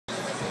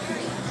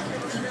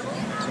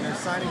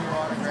signing your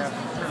autograph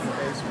and turn the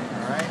basement,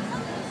 all right?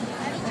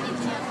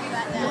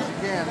 Once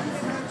again.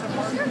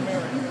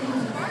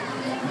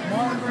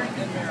 Margaret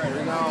and Mary. Here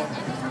we go.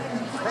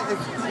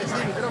 Hey,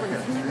 Sammy, get over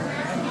here.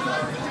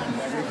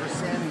 Wait for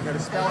Sammy. You got to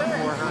spell it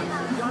for her.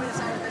 You want me to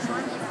sign this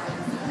one?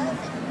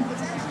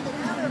 It's actually the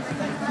cover of the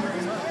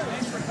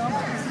Thanks for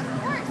coming.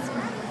 Of course.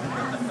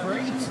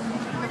 Great.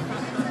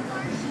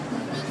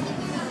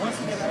 Once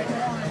again,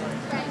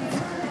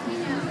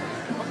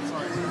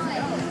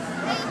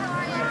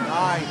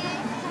 Hi.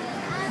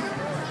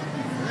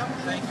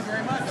 Thank you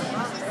very much.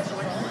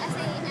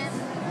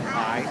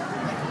 Hi.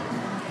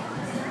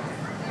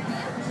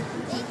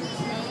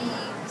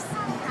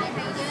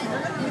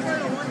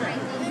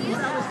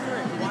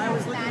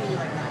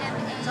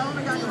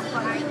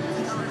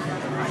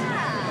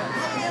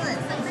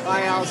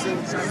 Hi, Allison.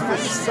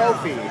 This is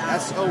Sophie.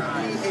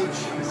 S-O-P-H-I-E.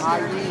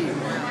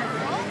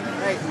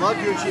 Hey, love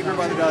your achievement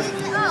by the dozen.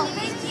 Oh,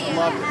 thank you.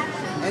 Love it.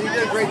 And you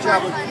did a great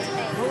job with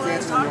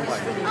dancing in real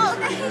life. Oh,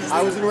 thanks.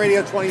 I was in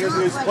radio 20 years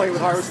ago. I used to play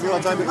with Harvest all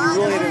the time, but you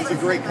really did. It was a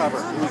great cover.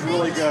 It was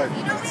really good.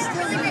 You know, we have a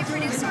really great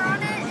producer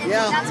on it.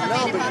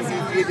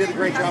 Yeah, you did a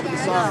great job with the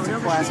song. It's a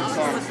classic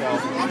song. So. I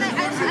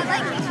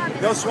like being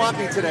on. No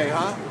Swampy today,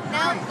 huh?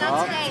 No,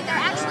 not today. They're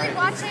actually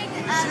watching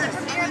the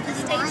premiere of the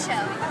stage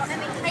show.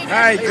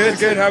 Hi,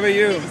 good. How about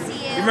you? Good to see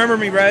you. You remember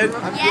me, right?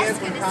 Yes,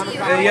 good to see you.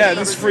 Yeah,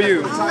 this is for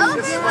you. This is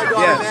my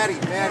daughter, Yeah. Maddie.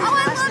 Oh,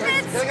 I love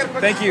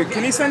it. Thank you.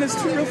 Can you send this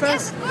to me real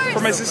fast? Yes, of course.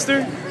 For my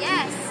sister?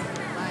 Yes.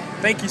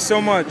 Thank you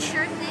so much.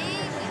 Sure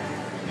thing.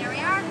 There we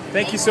are.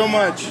 Thank you so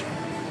much.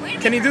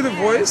 Can you do the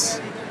voice?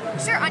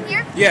 Sure, on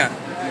here? Yeah.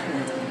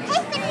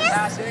 Hey,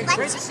 Phineas.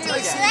 Great to see you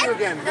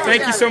again.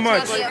 Thank you so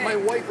much. My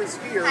wife is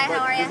here, Hi, how but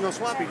are there's you? no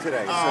Swampy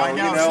today. So, I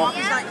know. you know.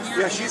 Swampy's not here.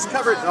 Yeah, she's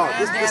covered. Oh,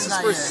 this is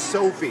for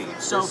Sophie.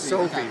 Sophie,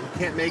 okay.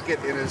 Can't make it,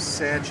 and is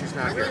sad she's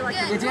not here.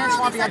 Yeah, Dan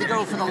Swampy had to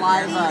go for the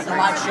live show.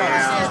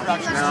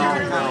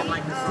 Yeah, no.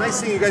 Nice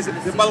seeing you guys.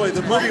 By the way,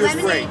 the movie was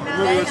great. The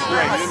movie was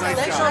great. You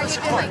did a nice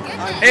job.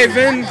 Hey,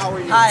 Vin. How are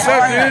you? What's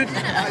up,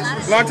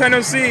 dude? Long time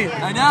no see.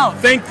 I know.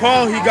 Thank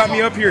Paul, he got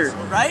me up here.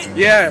 Right?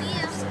 Yeah.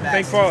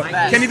 Thank Paul.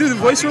 Can you do the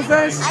voice real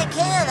fast? I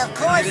can, of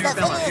course, the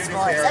Phineas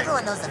voice.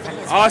 Everyone knows the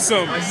Phineas voice.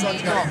 Awesome.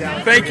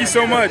 Thank you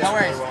so much. No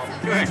worries.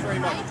 Thanks very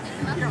much.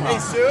 Hey,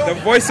 Sue. The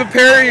voice of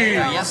Perry.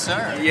 Yes,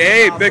 sir.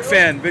 Yay, big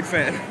fan.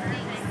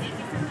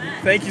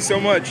 Thank you so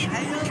much.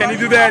 Can you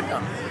do that?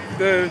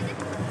 Thank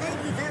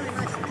you very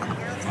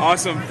much.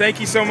 Awesome. Thank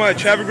you so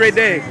much. Have a great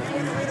day.